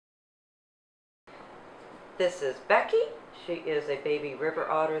This is Becky. She is a baby river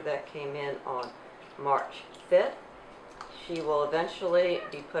otter that came in on March 5th. She will eventually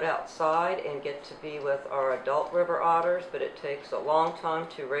be put outside and get to be with our adult river otters, but it takes a long time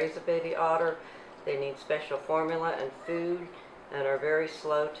to raise a baby otter. They need special formula and food and are very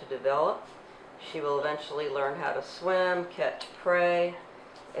slow to develop. She will eventually learn how to swim, catch prey,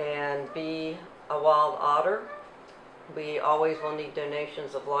 and be a wild otter. We always will need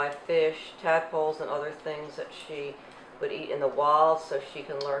donations of live fish, tadpoles, and other things that she would eat in the wild so she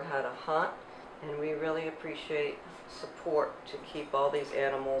can learn how to hunt. And we really appreciate support to keep all these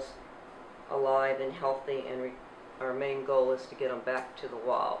animals alive and healthy, and our main goal is to get them back to the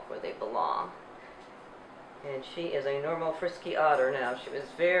wild where they belong. And she is a normal frisky otter now. She was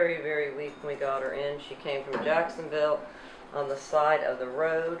very, very weak when we got her in. She came from Jacksonville on the side of the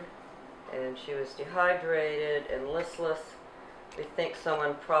road, and she was dehydrated and listless. We think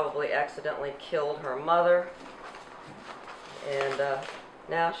someone probably accidentally killed her mother. And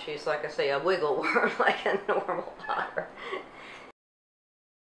now she's, like I say, a wiggle worm like a normal otter.